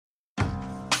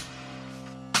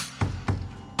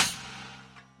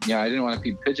Yeah, I didn't want to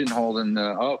be pigeonholed in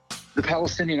the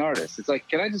Palestinian artist. It's like,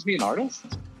 can I just be an artist?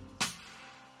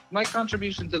 My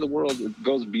contribution to the world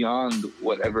goes beyond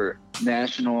whatever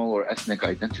national or ethnic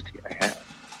identity I have.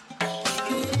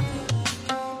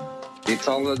 It's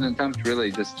all an attempt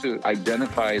really just to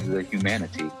identify the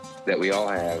humanity that we all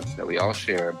have, that we all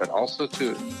share, but also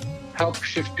to help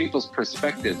shift people's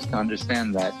perspectives to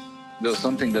understand that though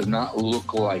something does not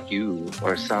look like you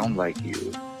or sound like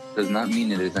you, does not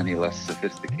mean it is any less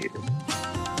sophisticated.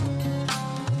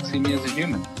 See me as a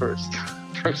human first,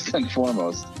 first and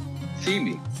foremost. See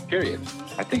me, period.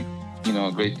 I think,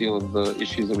 a great deal of the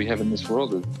issues that we have in this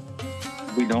world is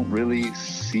we don't really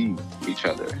see each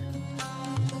other.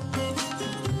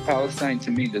 Palestine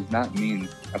to me does not mean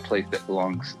a place that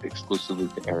belongs exclusively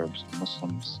to Arabs and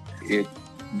Muslims. It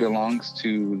belongs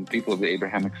to the people of the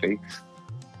Abrahamic faiths.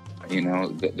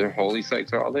 Their holy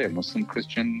sites are all there, Muslim,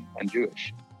 Christian, and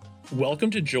Jewish. Welcome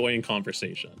to Joy in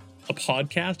Conversation, a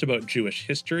podcast about Jewish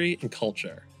history and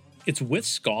culture. It's with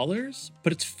scholars,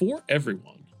 but it's for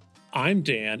everyone. I'm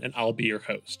Dan, and I'll be your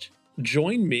host.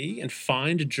 Join me and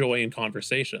find joy in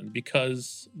conversation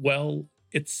because, well,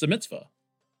 it's a mitzvah.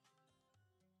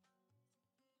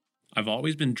 I've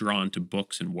always been drawn to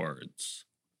books and words.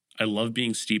 I love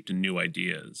being steeped in new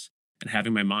ideas and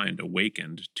having my mind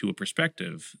awakened to a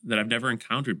perspective that I've never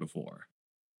encountered before,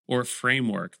 or a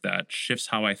framework that shifts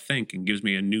how I think and gives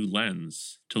me a new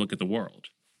lens to look at the world.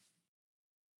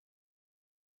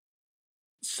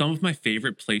 Some of my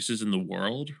favorite places in the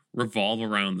world revolve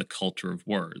around the culture of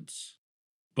words.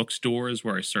 Bookstores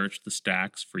where I search the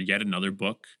stacks for yet another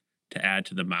book to add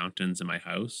to the mountains in my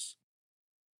house.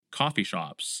 Coffee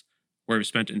shops where I've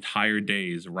spent entire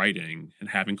days writing and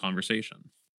having conversation.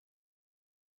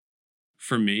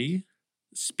 For me,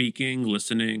 speaking,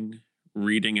 listening,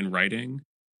 reading, and writing,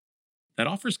 that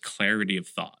offers clarity of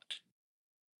thought.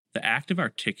 The act of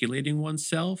articulating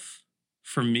oneself,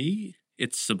 for me,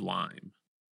 it's sublime.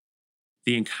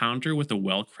 The encounter with a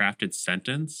well-crafted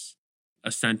sentence,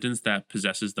 a sentence that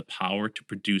possesses the power to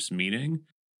produce meaning,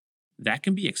 that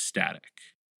can be ecstatic.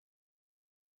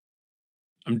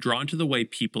 I'm drawn to the way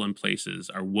people and places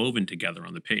are woven together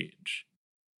on the page.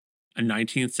 A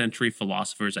 19th century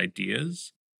philosopher's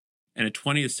ideas and a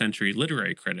 20th century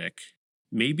literary critic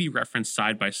may be referenced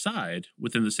side by side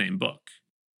within the same book.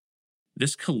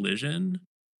 This collision,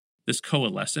 this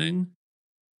coalescing,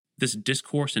 this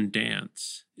discourse and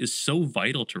dance is so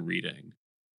vital to reading.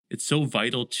 It's so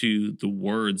vital to the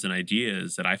words and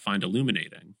ideas that I find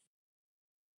illuminating.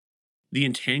 The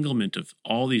entanglement of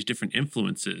all these different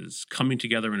influences coming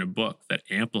together in a book that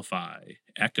amplify,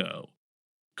 echo,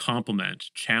 complement,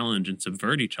 challenge, and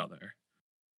subvert each other.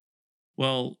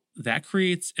 Well, that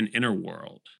creates an inner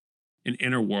world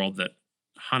that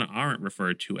Hannah Arendt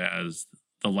referred to as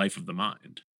the life of the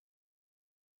mind.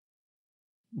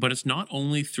 But it's not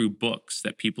only through books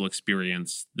that people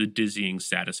experience the dizzying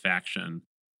satisfaction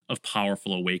of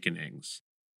powerful awakenings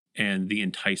and the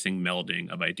enticing melding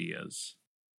of ideas.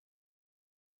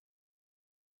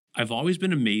 I've always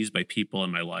been amazed by people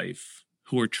in my life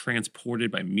who are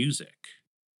transported by music.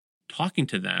 Talking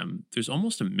to them, there's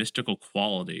almost a mystical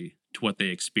quality to what they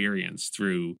experience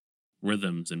through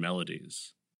rhythms and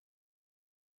melodies.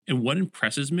 And what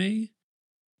impresses me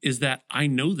is that I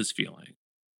know this feeling.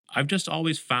 I've just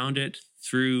always found it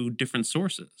through different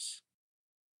sources.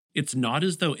 It's not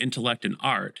as though intellect and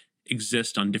art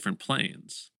exist on different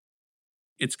planes.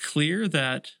 It's clear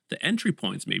that the entry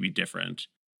points may be different,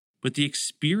 but the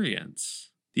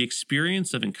experience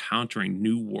of encountering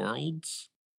new worlds,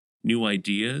 new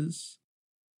ideas,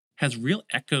 has real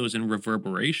echoes and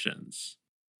reverberations.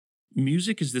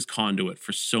 Music is this conduit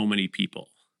for so many people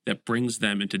that brings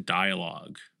them into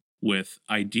dialogue with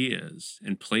ideas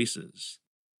and places,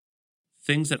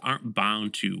 things that aren't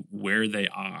bound to where they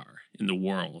are in the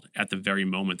world at the very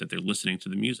moment that they're listening to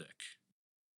the music.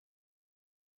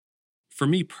 For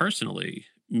me personally,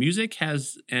 music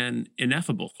has an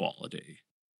ineffable quality.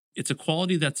 It's a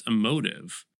quality that's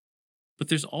emotive, but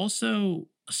there's also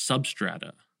a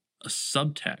substrata, a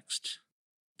subtext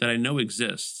that I know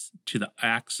exists to the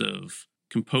acts of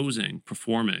composing,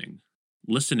 performing,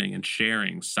 listening, and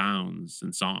sharing sounds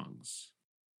and songs.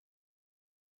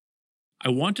 I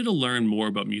wanted to learn more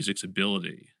about music's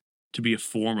ability to be a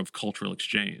form of cultural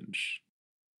exchange,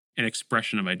 an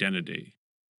expression of identity,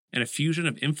 and a fusion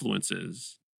of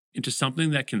influences into something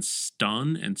that can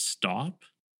stun and stop,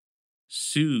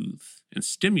 soothe and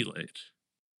stimulate.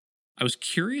 I was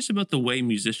curious about the way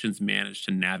musicians manage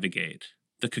to navigate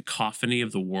the cacophony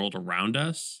of the world around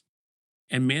us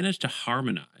and manage to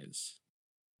harmonize,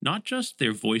 not just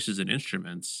their voices and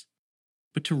instruments,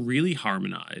 but to really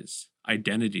harmonize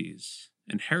identities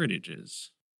and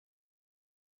heritages?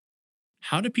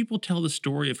 How do people tell the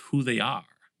story of who they are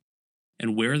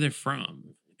and where they're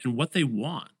from and what they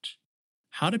want?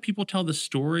 How do people tell the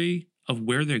story of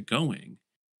where they're going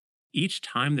each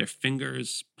time their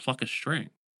fingers pluck a string?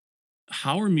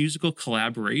 How are musical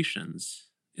collaborations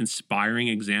inspiring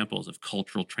examples of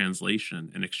cultural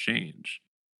translation and exchange?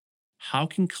 How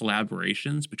can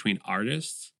collaborations between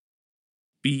artists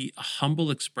be a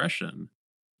humble expression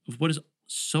of what is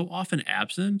so often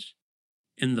absent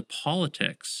in the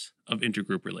politics of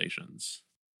intergroup relations?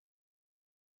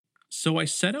 So I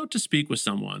set out to speak with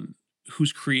someone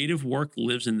whose creative work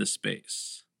lives in this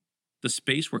space, the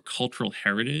space where cultural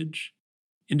heritage,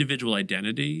 individual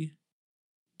identity,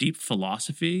 deep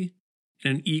philosophy,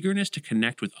 and an eagerness to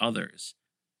connect with others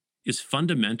is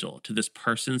fundamental to this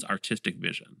person's artistic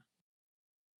vision.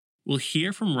 We'll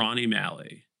hear from Ronnie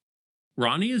Malley.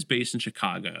 Ronnie is based in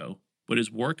Chicago, but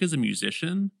his work as a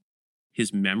musician,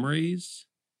 his memories,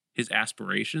 his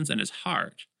aspirations, and his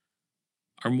heart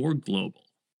are more global.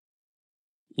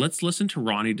 Let's listen to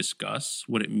Ronnie discuss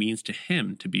what it means to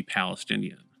him to be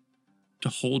Palestinian, to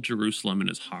hold Jerusalem in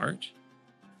his heart.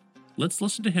 Let's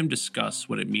listen to him discuss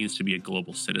what it means to be a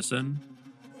global citizen,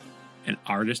 an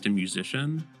artist and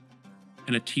musician,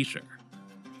 and a teacher.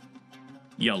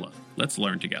 Yalla, let's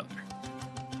learn together.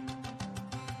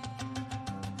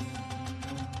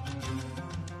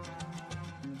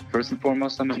 First and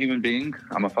foremost, I'm a human being.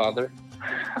 I'm a father.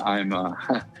 I'm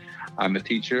a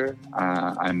teacher.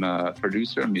 I'm a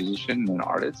producer, a musician, and an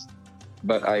artist.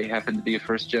 But I happen to be a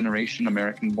first-generation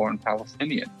American-born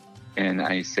Palestinian. And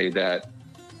I say that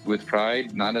with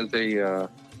pride, not as a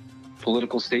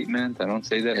political statement. I don't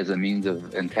say that as a means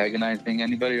of antagonizing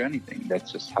anybody or anything.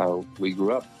 That's just how we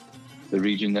grew up. The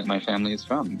region that my family is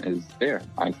from is there.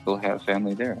 I still have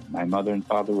family there. My mother and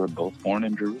father were both born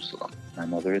in Jerusalem. My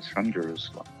mother is from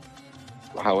Jerusalem.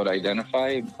 How would I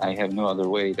identify? I have no other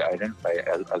way to identify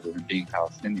other than being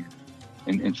Palestinian.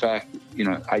 In fact,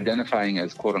 identifying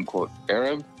as quote-unquote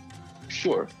Arab,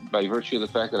 sure, by virtue of the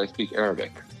fact that I speak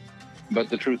Arabic. But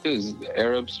the truth is,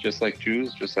 Arabs, just like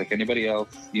Jews, just like anybody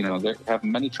else, they have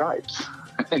many tribes.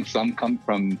 And some come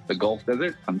from the Gulf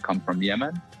Desert, some come from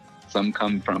Yemen, some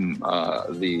come from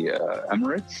the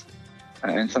Emirates,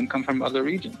 and some come from other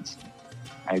regions.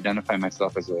 I identify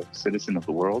myself as a citizen of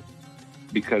the world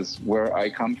because where I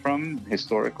come from,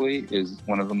 historically, is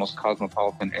one of the most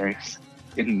cosmopolitan areas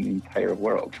in the entire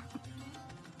world.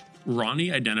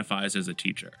 Ronnie identifies as a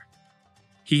teacher.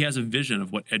 He has a vision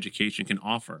of what education can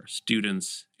offer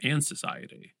students and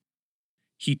society.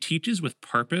 He teaches with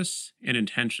purpose and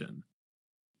intention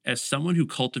as someone who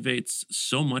cultivates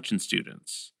so much in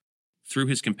students through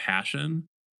his compassion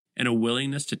and a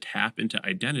willingness to tap into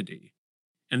identity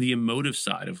and the emotive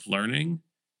side of learning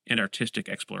and artistic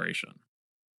exploration.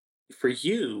 For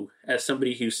you, as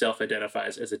somebody who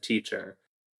self-identifies as a teacher,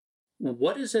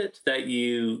 what is it that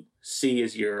you see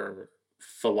as your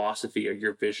philosophy or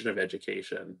your vision of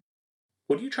education?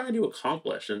 What are you trying to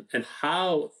accomplish? And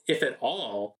how, if at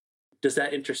all, does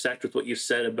that intersect with what you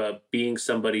said about being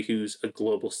somebody who's a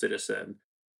global citizen?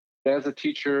 As a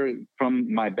teacher,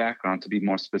 from my background, to be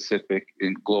more specific,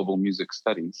 in global music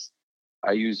studies,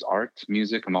 I use art,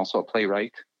 music. I'm also a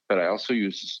playwright, but I also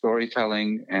use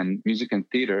storytelling and music and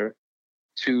theater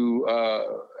to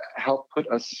help put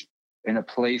us in a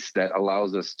place that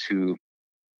allows us to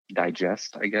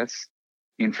digest, I guess,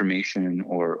 information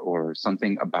or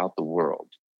something about the world.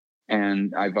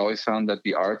 And I've always found that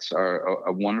the arts are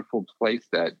a wonderful place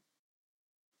that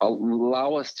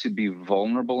allow us to be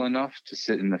vulnerable enough to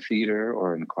sit in the theater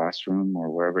or in a classroom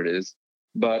or wherever it is,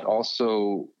 but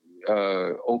also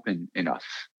open enough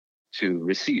to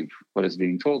receive what is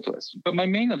being told to us. But my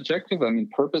main objective,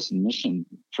 purpose and mission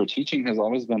for teaching has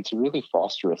always been to really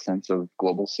foster a sense of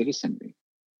global citizenry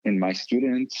in my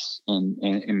students and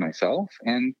in myself,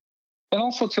 and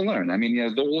also to learn.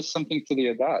 There is something to the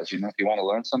adage, if you want to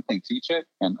learn something, teach it.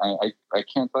 And I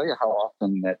can't tell you how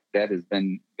often that has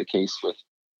been the case with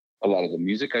a lot of the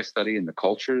music I study and the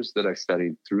cultures that I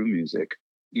studied through music.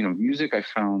 Music I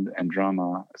found and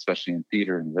drama, especially in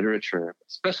theater and literature,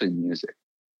 especially in music,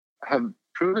 have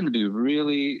proven to be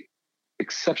really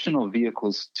exceptional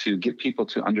vehicles to get people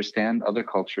to understand other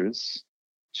cultures,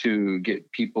 to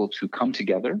get people to come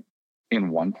together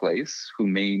in one place who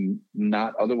may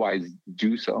not otherwise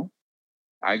do so.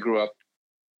 I grew up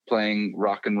playing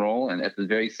rock and roll, and at the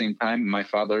very same time, my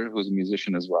father, who was a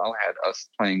musician as well, had us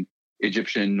playing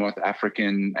Egyptian, North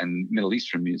African, and Middle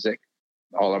Eastern music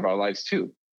all of our lives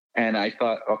too. And I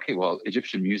thought, okay, well,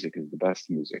 Egyptian music is the best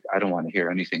music. I don't want to hear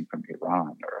anything from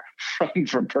Iran or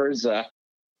from Persia.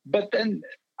 But then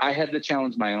I had to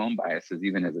challenge my own biases,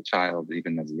 even as a child,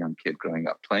 even as a young kid growing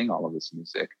up, playing all of this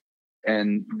music.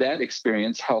 And that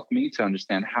experience helped me to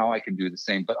understand how I can do the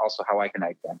same, but also how I can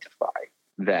identify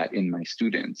that in my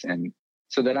students. And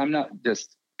so that I'm not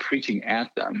just preaching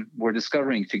at them, we're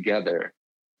discovering together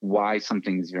why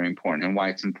something is very important and why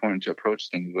it's important to approach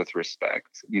things with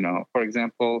respect. For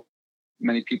example,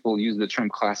 many people use the term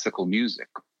classical music.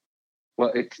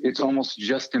 Well, it's almost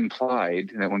just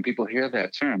implied that when people hear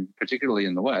that term, particularly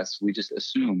in the West, we just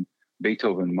assume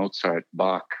Beethoven, Mozart,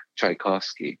 Bach,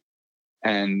 Tchaikovsky.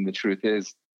 And the truth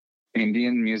is,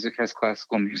 Indian music has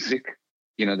classical music.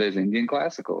 There's Indian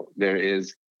classical, there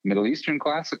is Middle Eastern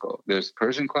classical, there's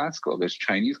Persian classical, there's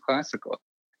Chinese classical.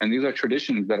 And these are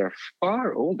traditions that are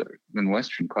far older than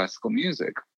Western classical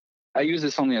music. I use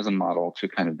this only as a model to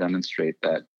kind of demonstrate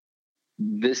that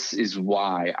this is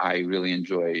why I really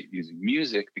enjoy using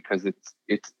music, because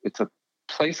it's a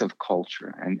place of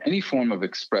culture, and any form of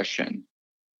expression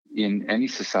in any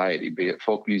society, be it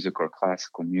folk music or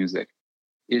classical music,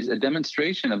 is a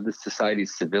demonstration of the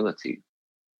society's civility.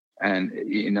 And,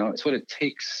 it's what it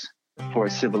takes for a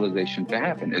civilization to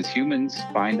happen, is humans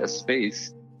find a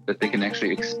space that they can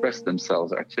actually express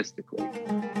themselves artistically.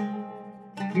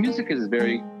 Music is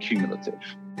very cumulative.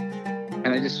 And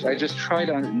I just try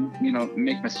to,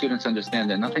 make my students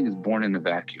understand that nothing is born in a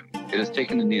vacuum. It has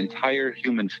taken the entire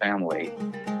human family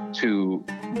to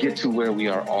get to where we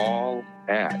are all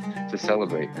at to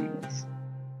celebrate in this.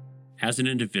 As an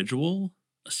individual,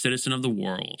 a citizen of the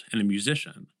world, and a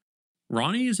musician,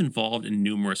 Ronnie is involved in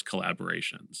numerous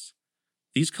collaborations.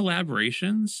 These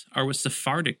collaborations are with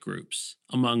Sephardic groups,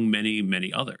 among many,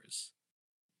 many others.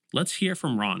 Let's hear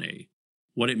from Ronnie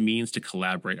what it means to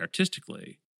collaborate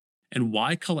artistically, and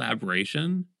why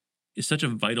collaboration is such a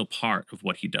vital part of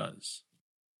what he does.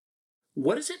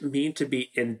 What does it mean to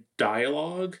be in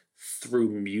dialogue through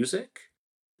music?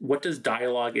 What does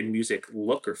dialogue in music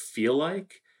look or feel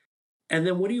like? And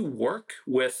then when you work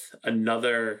with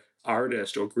another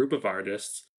artist or group of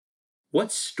artists,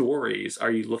 what stories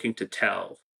are you looking to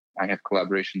tell? I have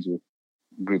collaborations with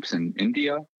groups in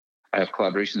India. I have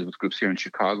collaborations with groups here in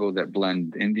Chicago that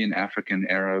blend Indian, African,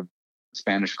 Arab,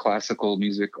 Spanish classical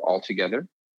music all together.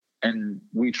 And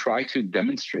we try to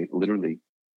demonstrate literally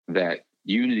that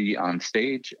unity on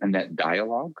stage and that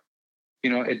dialogue.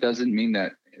 It doesn't mean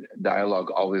that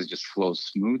dialogue always just flows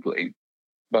smoothly,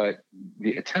 but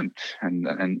the attempt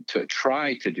and to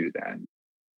try to do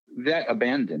that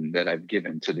abandon that I've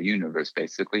given to the universe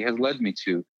basically has led me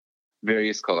to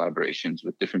various collaborations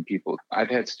with different people. I've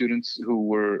had students who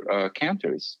were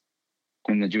cantors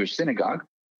in the Jewish synagogue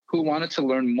who wanted to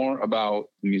learn more about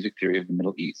the music theory of the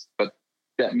Middle East. But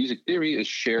that music theory is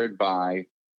shared by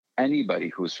anybody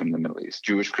who's from the Middle East,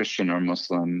 Jewish, Christian, or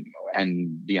Muslim,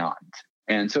 and beyond.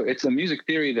 And so it's a music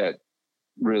theory that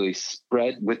really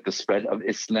spread with the spread of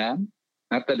Islam.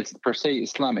 Not that it's per se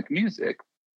Islamic music.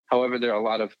 However, there are a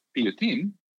lot of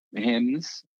piyutim,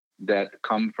 hymns, that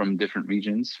come from different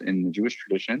regions in the Jewish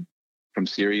tradition, from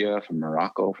Syria, from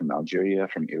Morocco, from Algeria,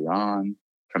 from Iran,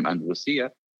 from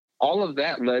Andalusia. All of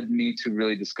that led me to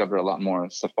really discover a lot more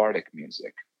Sephardic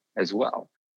music as well.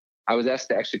 I was asked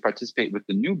to actually participate with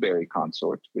the Newberry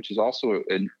Consort, which is also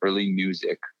an early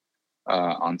music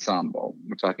ensemble.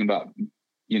 We're talking about,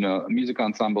 music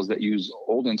ensembles that use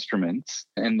old instruments.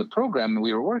 And the program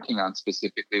we were working on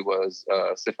specifically was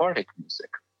Sephardic music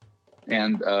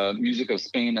and music of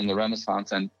Spain and the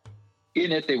Renaissance. And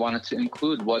in it, they wanted to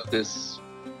include what this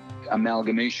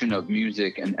amalgamation of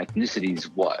music and ethnicities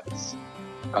was.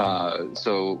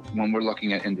 So when we're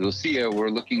looking at Andalusia, we're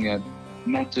looking at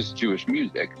not just Jewish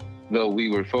music, though we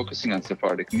were focusing on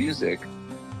Sephardic music.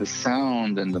 The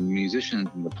sound and the musicians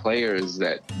and the players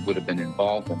that would have been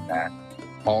involved in that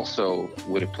also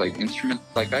would have played instruments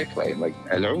like I play, like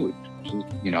al-oud,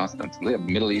 ostensibly a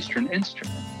Middle Eastern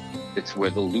instrument. It's where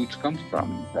the lute comes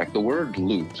from. In fact, the word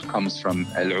lute comes from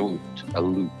al-oud, a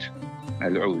lute,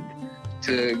 al-oud.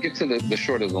 To get to the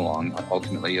short of the long,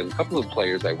 ultimately, a couple of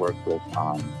players I worked with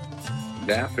on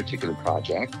that particular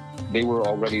project, they were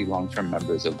already long-term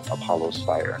members of Apollo's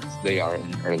Fire. They are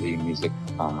an early music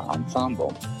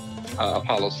ensemble.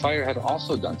 Apollo's Fire had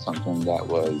also done something that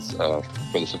was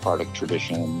for the Sephardic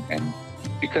tradition. And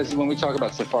because when we talk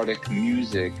about Sephardic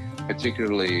music,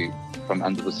 particularly from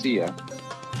Andalusia,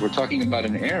 we're talking about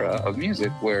an era of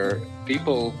music where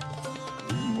people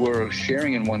were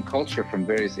sharing in one culture from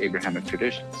various Abrahamic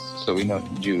traditions. So we know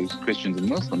Jews, Christians, and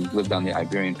Muslims lived on the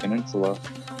Iberian Peninsula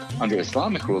under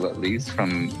Islamic rule, at least,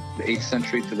 from the 8th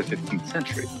century to the 15th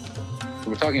century. So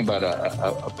we're talking about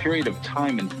a period of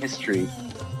time in history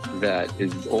that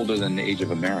is older than the age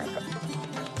of America.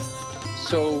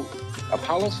 So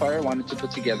Apollo's Fire wanted to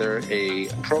put together a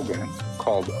program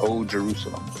called O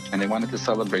Jerusalem, and they wanted to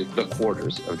celebrate the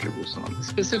quarters of Jerusalem.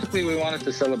 Specifically, we wanted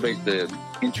to celebrate the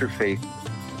interfaith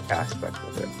aspect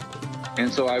of it.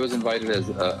 And so I was invited as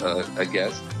a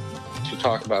guest to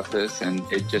talk about this, and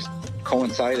it just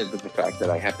coincided with the fact that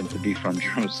I happened to be from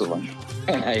Jerusalem,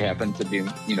 and I happened to be,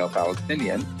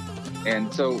 Palestinian.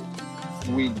 And so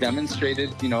we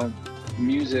demonstrated,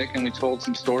 music, and we told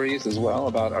some stories as well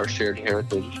about our shared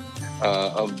heritage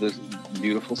of this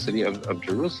beautiful city of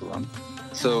Jerusalem.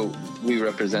 So we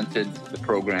represented the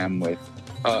program with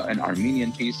an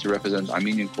Armenian piece to represent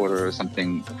Armenian quarter,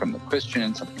 something from the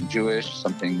Christian, something Jewish,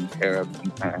 something Arab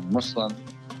and Muslim,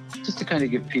 just to kind of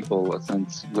give people a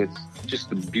sense with just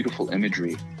the beautiful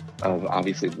imagery of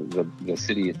obviously the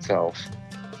city itself.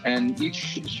 And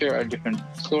each share our different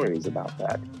stories about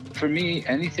that. For me,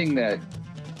 anything that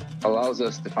allows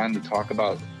us to finally talk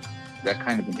about that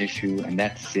kind of an issue and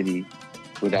that city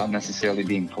without necessarily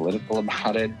being political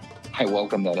about it, I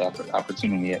welcome that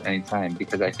opportunity at any time,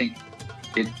 because I think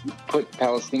it put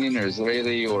Palestinian or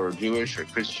Israeli or Jewish or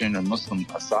Christian or Muslim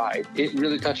aside. It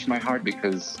really touched my heart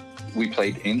because we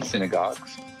played in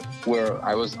synagogues where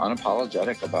I was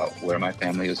unapologetic about where my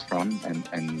family is from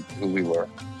and who we were.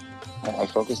 I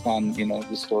focused on,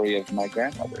 the story of my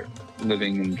grandmother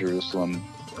living in Jerusalem,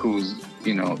 whose,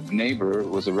 neighbor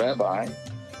was a rabbi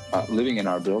living in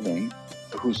our building,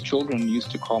 whose children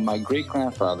used to call my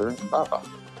great-grandfather Baba.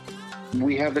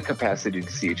 We have the capacity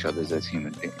to see each other as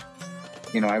human beings.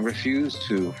 I refuse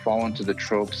to fall into the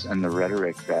tropes and the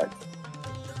rhetoric that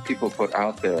people put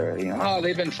out there.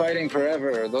 They've been fighting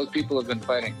forever. Those people have been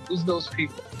fighting. Who's those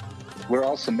people? We're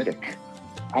all Semitic.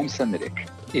 I'm Semitic,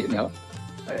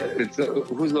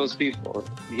 who's those people?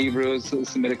 Hebrew is a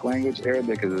Semitic language.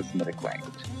 Arabic is a Semitic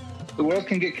language. The world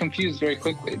can get confused very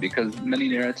quickly because many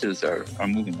narratives are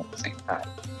moving at the same time.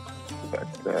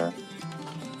 But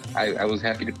I was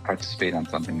happy to participate on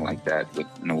something like that with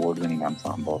an award-winning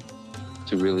ensemble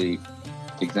to really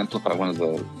exemplify one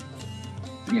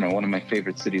of my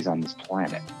favorite cities on this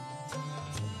planet.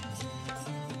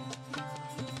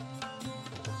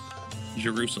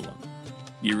 Jerusalem,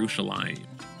 Yerushalayim,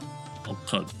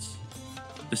 Al-Quds.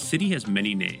 The city has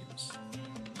many names.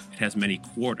 It has many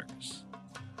quarters.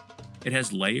 It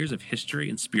has layers of history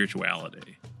and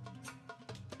spirituality.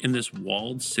 In this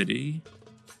walled city,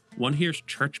 one hears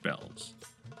church bells,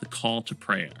 the call to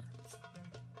prayer,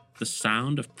 the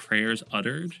sound of prayers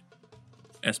uttered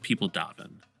as people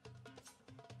daven.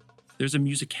 There's a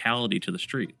musicality to the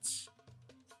streets.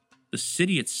 The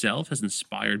city itself has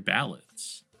inspired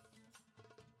ballads.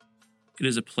 It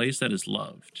is a place that is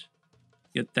loved,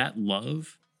 yet that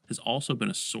love has also been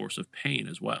a source of pain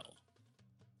as well.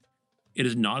 It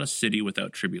is not a city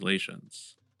without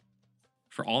tribulations.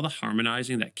 For all the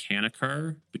harmonizing that can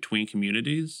occur between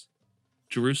communities,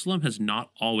 Jerusalem has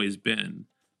not always been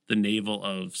the navel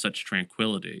of such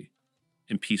tranquility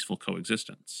and peaceful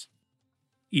coexistence.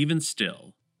 Even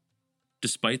still,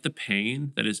 despite the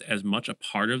pain that is as much a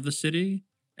part of the city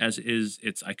as is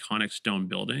its iconic stone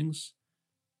buildings,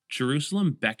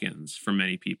 Jerusalem beckons for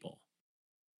many people.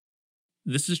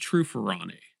 This is true for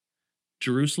Ronnie.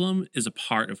 Jerusalem is a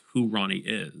part of who Ronnie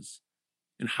is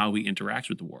and how he interacts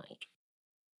with the world.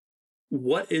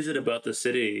 What is it about the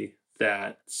city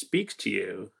that speaks to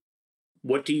you?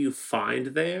 What do you find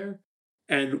there?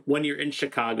 And when you're in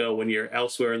Chicago, when you're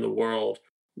elsewhere in the world,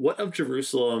 what of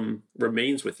Jerusalem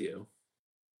remains with you?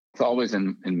 It's always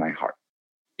in my heart.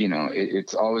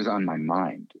 It's always on my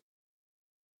mind.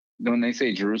 When they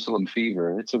say Jerusalem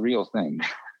fever, it's a real thing.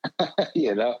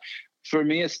 For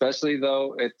me, especially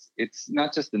though, it's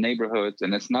not just the neighborhoods,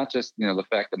 and it's not just, the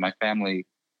fact that my family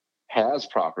has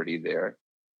property there,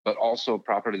 but also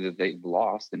property that they've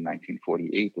lost in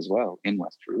 1948 as well in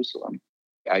West Jerusalem.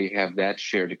 I have that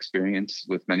shared experience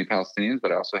with many Palestinians,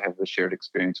 but I also have the shared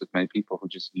experience with many people who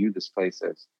just view this place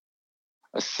as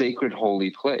a sacred,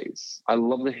 holy place. I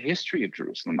love the history of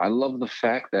Jerusalem. I love the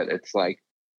fact that it's like,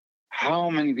 how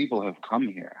many people have come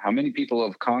here? How many people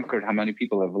have conquered? How many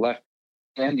people have left?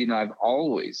 And, I've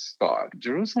always thought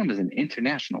Jerusalem is an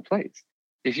international place.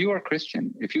 If you are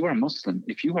Christian, if you are Muslim,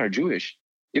 if you are Jewish,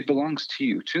 it belongs to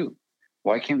you too.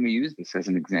 Why can't we use this as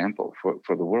an example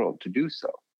for the world to do so?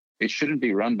 It shouldn't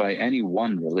be run by any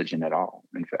one religion at all.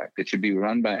 In fact, it should be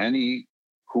run by any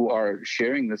who are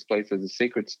sharing this place as a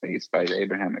sacred space by the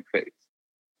Abrahamic faith.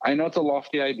 I know it's a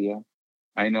lofty idea.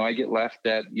 I know I get laughed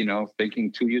at,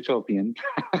 thinking too utopian.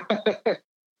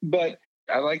 But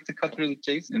I like to cut through the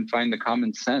chase and find the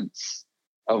common sense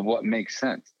of what makes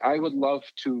sense. I would love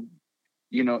to,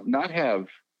 not have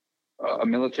a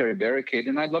military barricade,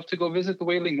 and I'd love to go visit the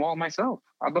Wailing Wall myself.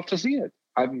 I'd love to see it.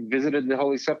 I've visited the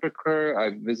Holy Sepulchre.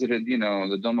 I've visited,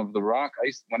 the Dome of the Rock.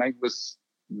 When I was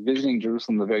visiting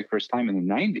Jerusalem the very first time in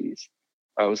the 90s,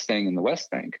 I was staying in the West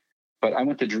Bank, but I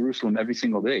went to Jerusalem every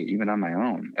single day, even on my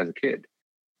own as a kid.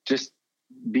 Just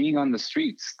being on the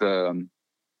streets, to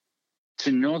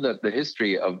know that the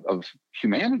history of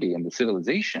humanity and the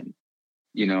civilization,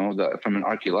 from an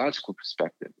archaeological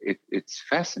perspective, it's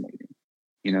fascinating.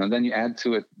 Then you add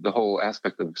to it the whole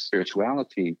aspect of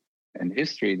spirituality and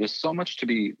history. There's so much to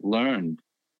be learned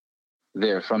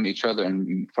there from each other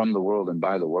and from the world and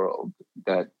by the world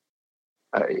that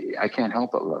I can't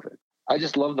help but love it. I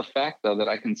just love the fact, though, that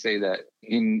I can say that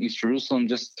in East Jerusalem,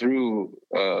 just through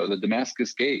the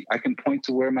Damascus Gate, I can point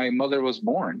to where my mother was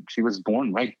born. She was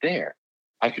born right there.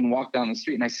 I can walk down the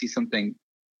street and I see something,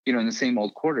 in the same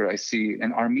old quarter, I see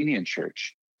an Armenian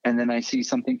church, and then I see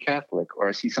something Catholic, or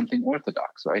I see something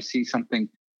Orthodox, or I see something,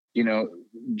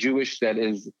 Jewish that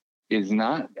is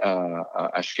not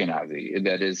Ashkenazi,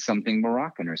 that is something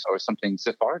Moroccan or something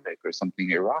Sephardic or something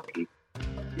Iraqi.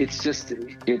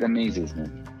 It amazes me.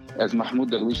 As Mahmoud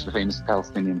Darwish, the famous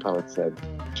Palestinian poet, said,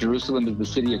 Jerusalem is the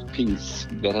city of peace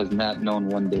that has not known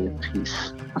one day of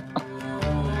peace.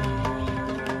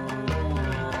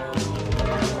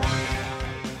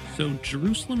 So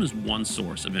Jerusalem is one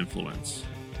source of influence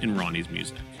in Ronnie's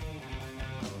music.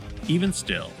 Even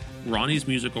still, Ronnie's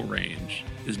musical range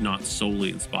is not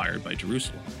solely inspired by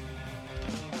Jerusalem.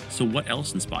 So what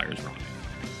else inspires Ronnie?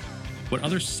 What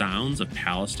other sounds of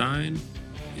Palestine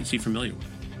is he familiar with?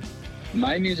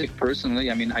 My music personally,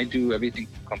 I do everything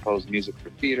from compose music for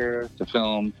theater, to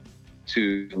film,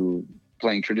 to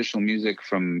playing traditional music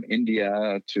from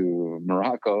India, to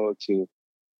Morocco, to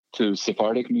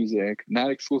Sephardic music, not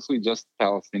exclusively just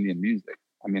Palestinian music.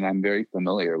 I'm very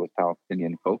familiar with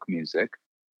Palestinian folk music.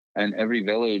 And every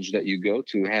village that you go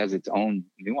to has its own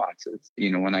nuances.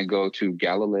 When I go to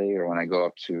Galilee or when I go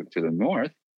up to the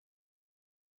north,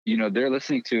 they're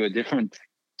listening to a different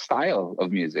style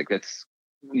of music that's,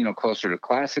 closer to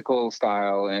classical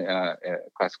style,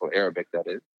 classical Arabic, that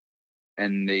is.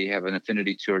 And they have an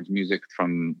affinity towards music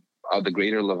from the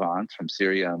greater Levant, from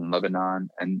Syria and Lebanon,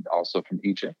 and also from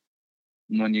Egypt.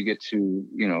 When you get to,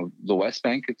 the West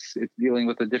Bank, it's dealing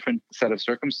with a different set of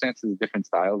circumstances, different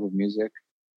styles of music.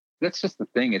 That's just the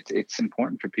thing. It's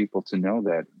important for people to know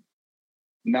that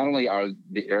not only are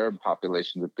the Arab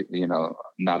populations,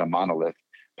 not a monolith,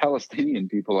 Palestinian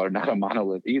people are not a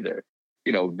monolith either.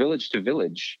 Village to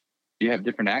village, you have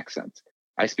different accents.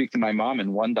 I speak to my mom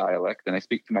in one dialect and I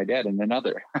speak to my dad in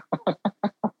another.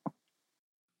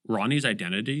 Ronnie's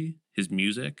identity, his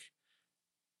music,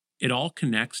 it all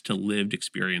connects to lived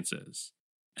experiences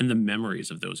and the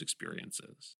memories of those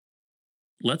experiences.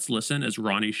 Let's listen as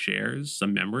Ronnie shares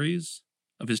some memories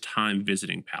of his time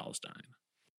visiting Palestine.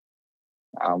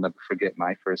 I'll never forget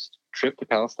my first trip to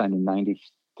Palestine in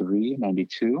 93,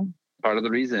 92. Part of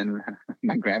the reason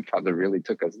my grandfather really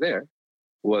took us there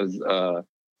was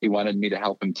he wanted me to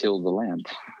help him till the land.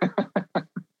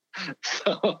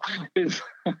 So,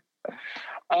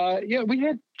 we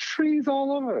had trees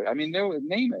all over.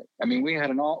 Name it. We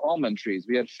had almond trees.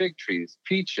 We had fig trees,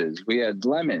 peaches. We had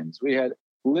lemons. We had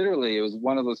literally, it was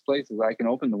one of those places I can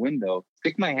open the window,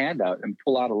 stick my hand out and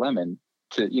pull out a lemon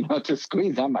to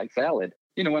squeeze on my salad.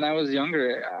 When I was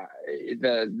younger,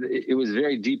 it was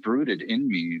very deep rooted in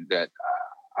me that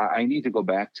I need to go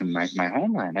back to my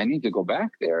homeland. I need to go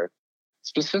back there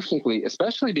specifically,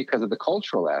 especially because of the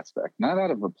cultural aspect, not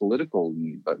out of a political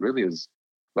need, but really as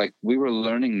like we were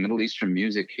learning Middle Eastern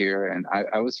music here. And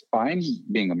I was fine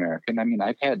being American.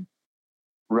 I've had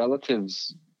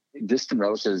distant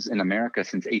relatives in America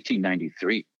since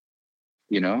 1893,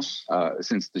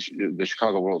 since the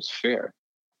Chicago World's Fair.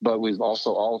 But we've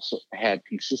also had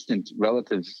consistent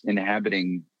relatives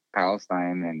inhabiting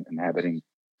Palestine and inhabiting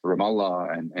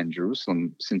Ramallah and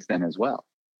Jerusalem since then as well.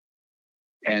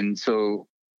 And so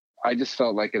I just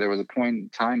felt like there was a point in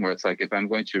time where it's like, if I'm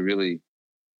going to really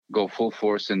go full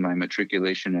force in my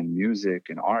matriculation in music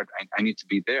and art, I need to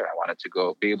be there. I wanted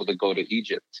to be able to go to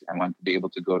Egypt. I wanted to be able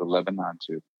to go to Lebanon,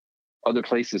 to other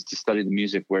places to study the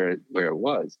music where it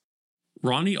was.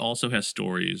 Ronnie also has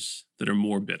stories that are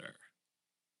more bitter.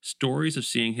 Stories of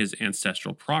seeing his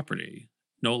ancestral property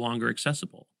no longer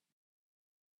accessible.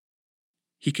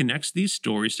 He connects these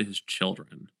stories to his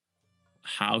children,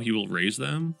 how he will raise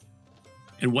them,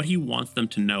 and what he wants them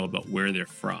to know about where they're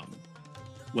from,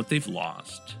 what they've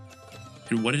lost,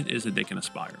 and what it is that they can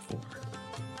aspire for.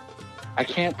 I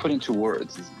can't put into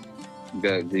words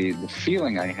the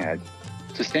feeling I had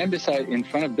to stand in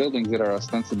front of buildings that are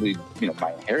ostensibly,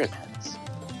 my inheritance,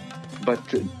 but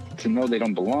to know they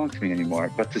don't belong to me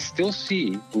anymore, but to still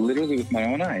see, literally with my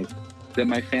own eyes, that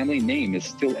my family name is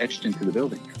still etched into the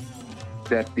building,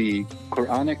 that the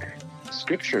Quranic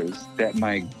scriptures that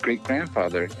my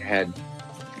great-grandfather had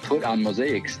put on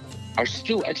mosaics are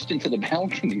still etched into the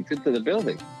balconies, into the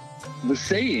building. The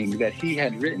saying that he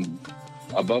had written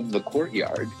above the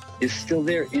courtyard is still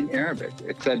there in Arabic.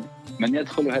 It said, "Man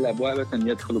yadkhuluha al-abwaba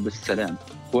yadkhulu bis-salam."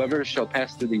 Whoever shall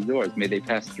pass through these doors, may they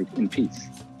pass through in peace.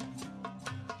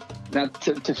 Now,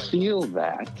 to feel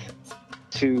that,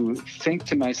 to think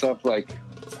to myself, like,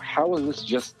 how was this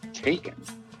just taken?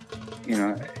 You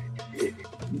know,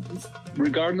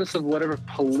 regardless of whatever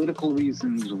political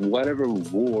reasons, whatever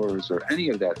wars or any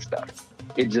of that stuff,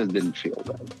 it just didn't feel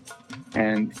right.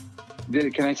 And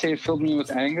can I say it filled me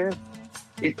with anger?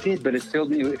 It did, but it filled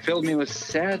me with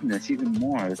sadness even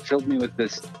more. It filled me with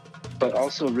this, but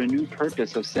also renewed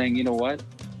purpose of saying, you know what?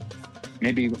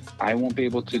 Maybe I won't be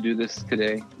able to do this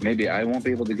today. Maybe I won't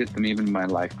be able to get them even in my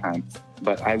lifetime,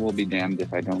 but I will be damned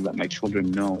if I don't let my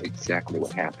children know exactly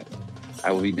what happened.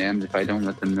 I will be damned if I don't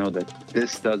let them know that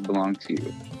this does belong to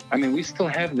you. I mean, we still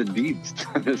have the deeds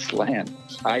to this land.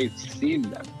 I've seen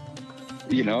them,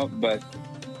 you know, but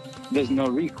there's no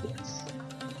recourse.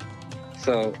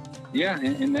 So, yeah,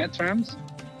 in that terms,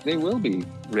 they will be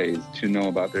raised to know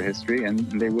about their history, and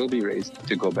they will be raised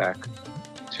to go back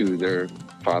to their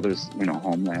father's,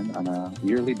 homeland on a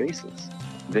yearly basis.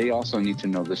 They also need to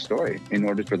know the story in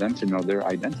order for them to know their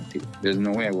identity. There's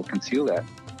no way I will conceal that.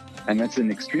 And that's an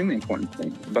extremely important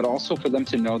thing. But also for them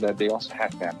to know that they also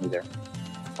have family there.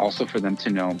 Also for them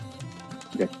to know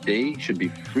that they should be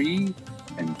free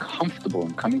and comfortable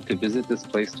in coming to visit this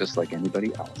place just like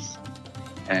anybody else.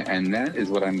 And that is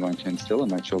what I'm going to instill in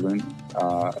my children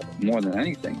more than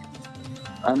anything.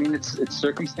 I mean, it's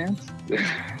circumstance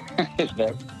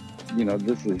that,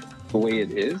 this is the way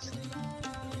it is.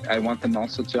 I want them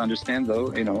also to understand,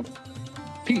 though,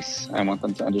 peace. I want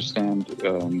them to understand,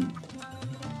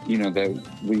 that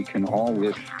we can all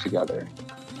live together.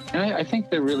 And I think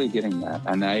they're really getting that.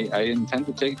 And I intend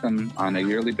to take them on a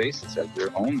yearly basis as their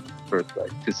own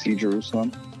birthright to see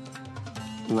Jerusalem.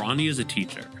 Ronnie is a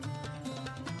teacher.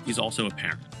 He's also a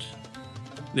parent.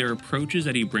 There are approaches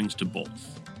that he brings to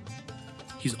both.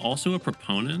 He's also a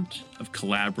proponent of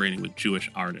collaborating with Jewish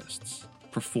artists,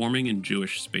 performing in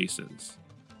Jewish spaces,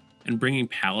 and bringing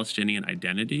Palestinian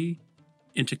identity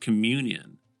into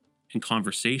communion and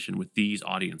conversation with these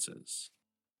audiences.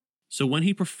 So when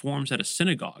he performs at a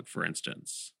synagogue, for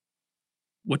instance,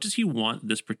 what does he want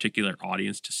this particular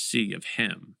audience to see of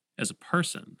him as a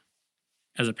person,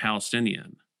 as a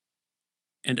Palestinian,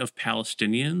 and of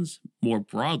Palestinians more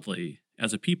broadly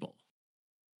as a people?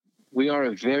 We are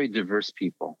a very diverse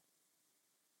people.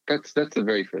 That's the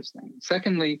very first thing.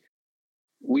 Secondly,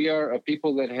 we are a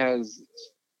people that has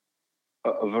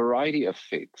a variety of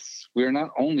faiths. We are not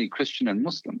only Christian and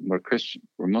Muslim. We're Christian,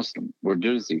 we're Muslim, we're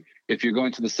Druzi. If you're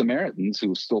going to the Samaritans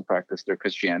who still practice their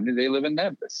Christianity, they live in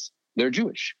Nablus. They're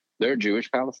Jewish. They're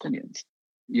Jewish Palestinians.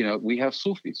 We have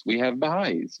Sufis, we have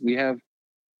Baha'is, we have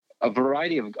a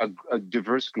variety of a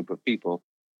diverse group of people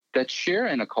that share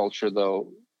in a culture,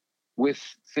 though, with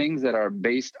things that are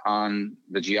based on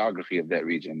the geography of that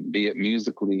region, be it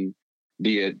musically,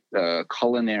 be it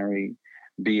culinary,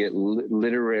 be it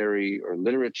literary or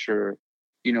literature.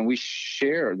 We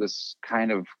share this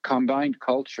kind of combined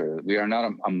culture. We are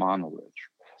not a monolith,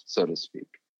 so to speak.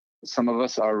 Some of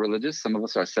us are religious, some of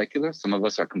us are secular, some of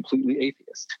us are completely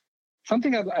atheist.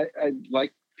 Something I'd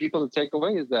like people to take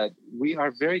away is that we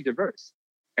are very diverse,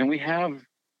 and we have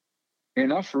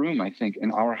enough room, I think,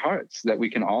 in our hearts that we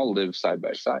can all live side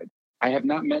by side. I have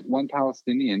not met one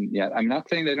Palestinian yet. I'm not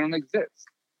saying they don't exist,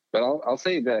 but I'll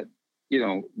say that,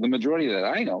 the majority that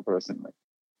I know personally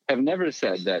have never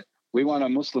said that we want a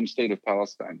Muslim state of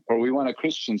Palestine or we want a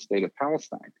Christian state of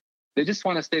Palestine. They just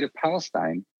want a state of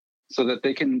Palestine so that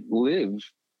they can live,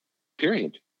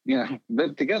 period,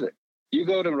 live together. You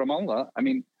go to Ramallah, I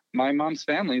mean, my mom's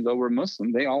family, though we're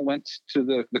Muslim, they all went to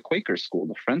the Quaker school,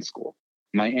 the Friends school.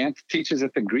 My aunt teaches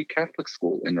at the Greek Catholic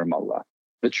school in Ramallah.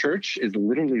 The church is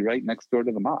literally right next door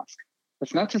to the mosque.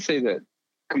 That's not to say that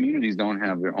communities don't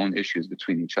have their own issues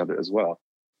between each other as well.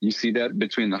 You see that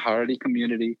between the Haredi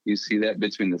community. You see that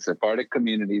between the Sephardic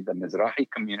community, the Mizrahi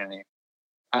community.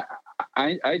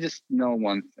 I just know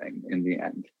one thing in the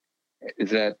end, is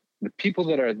that the people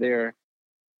that are there,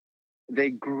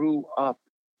 they grew up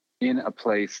in a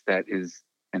place that is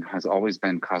and has always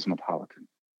been cosmopolitan.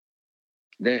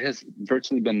 There has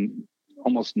virtually been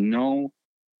almost no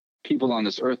people on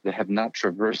this earth that have not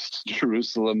traversed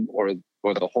Jerusalem or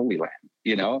the Holy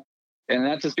Land, and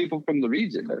not just people from the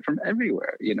region, but from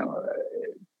everywhere.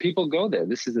 People go there.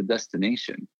 This is a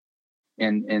destination.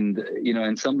 And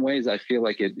in some ways, I feel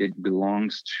like it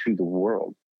belongs to the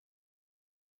world.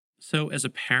 So, as a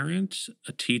parent,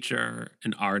 a teacher,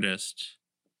 an artist,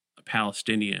 a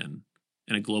Palestinian,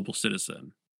 and a global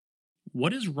citizen,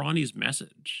 what is Ronnie's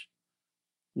message?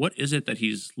 What is it that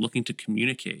he's looking to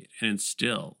communicate and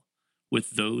instill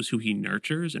with those who he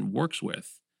nurtures and works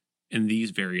with in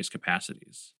these various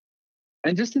capacities?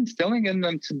 And just instilling in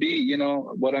them to be,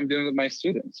 what I'm doing with my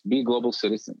students, be global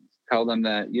citizens. Tell them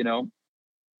that,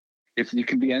 if you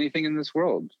can be anything in this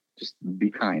world, just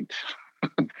be kind.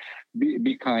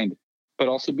 be kind, but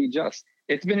also be just.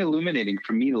 It's been illuminating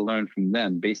for me to learn from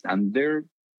them based on their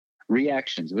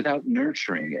reactions without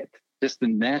nurturing it. Just the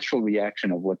natural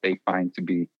reaction of what they find to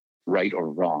be right or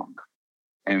wrong.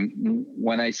 And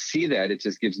when I see that, it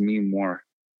just gives me more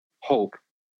hope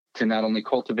to not only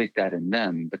cultivate that in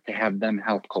them, but to have them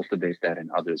help cultivate that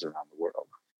in others around the world.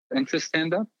 And to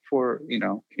stand up for,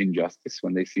 injustice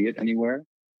when they see it anywhere,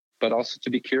 but also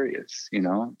to be curious,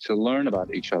 to learn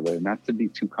about each other, not to be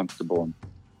too comfortable in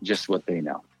just what they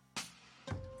know.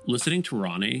 Listening to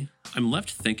Ronnie, I'm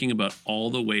left thinking about all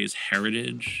the ways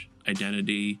heritage,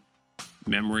 identity,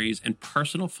 memories, and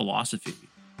personal philosophy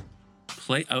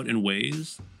play out in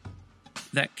ways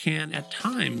that can at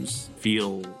times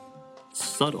feel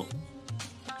subtle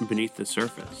and beneath the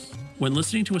surface. When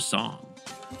listening to a song,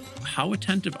 how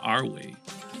attentive are we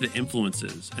to the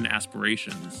influences and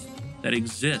aspirations that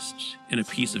exist in a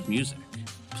piece of music?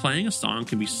 Playing a song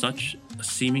can be such a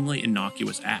seemingly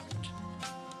innocuous act,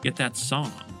 yet that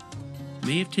song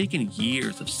may have taken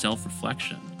years of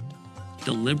self-reflection,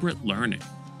 deliberate learning,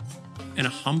 and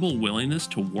a humble willingness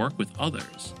to work with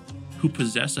others who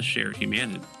possess a shared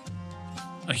humanity,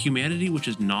 a humanity which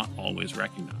is not always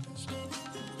recognized.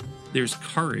 There's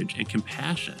courage and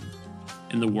compassion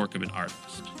in the work of an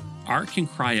artist. Art can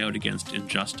cry out against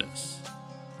injustice.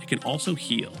 It can also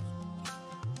heal.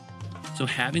 So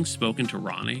having spoken to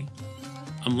Ronnie,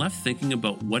 I'm left thinking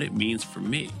about what it means for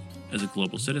me as a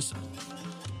global citizen,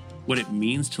 what it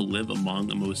means to live among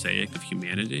a mosaic of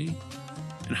humanity,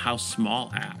 and how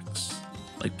small acts,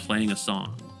 like playing a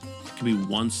song, can be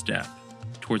one step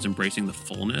towards embracing the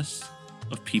fullness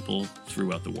of people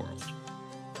throughout the world.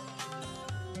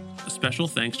 A special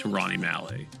thanks to Ronnie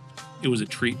Malley. It was a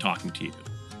treat talking to you.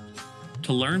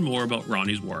 To learn more about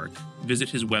Ronnie's work, visit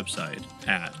his website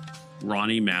at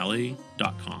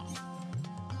ronniemalley.com.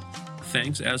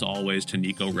 Thanks as always to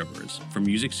Nico Rivers for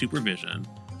music supervision,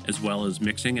 as well as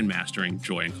mixing and mastering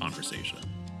Joy in Conversation.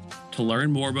 To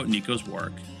learn more about Nico's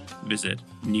work, visit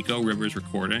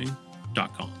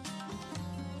nicoriversrecording.com.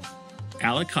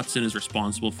 Alec Hudson is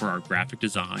responsible for our graphic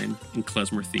design and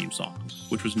klezmer theme song,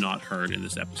 which was not heard in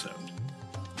this episode.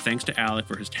 Thanks to Alec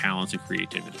for his talents and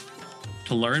creativity.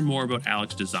 To learn more about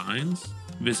Alec's designs,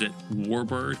 visit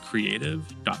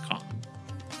warbirdcreative.com.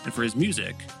 And for his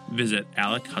music, visit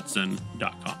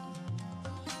alekhudson.com.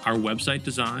 Our website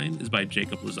design is by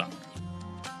Jacob Lazar.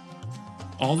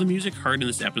 All the music heard in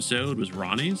this episode was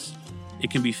Ronnie's.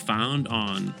 It can be found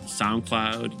on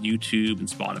SoundCloud, YouTube, and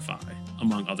Spotify,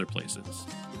 among other places.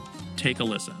 Take a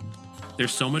listen.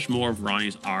 There's so much more of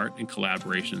Ronnie's art and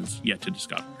collaborations yet to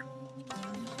discover.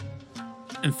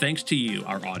 And thanks to you,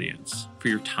 our audience, for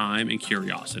your time and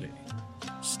curiosity.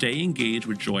 Stay engaged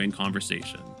with Joy in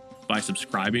Conversation by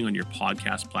subscribing on your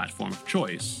podcast platform of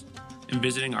choice and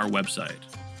visiting our website,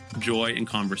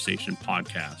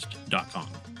 joyinconversationpodcast.com.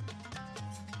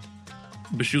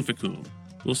 Bashufakum.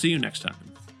 We'll see you next time.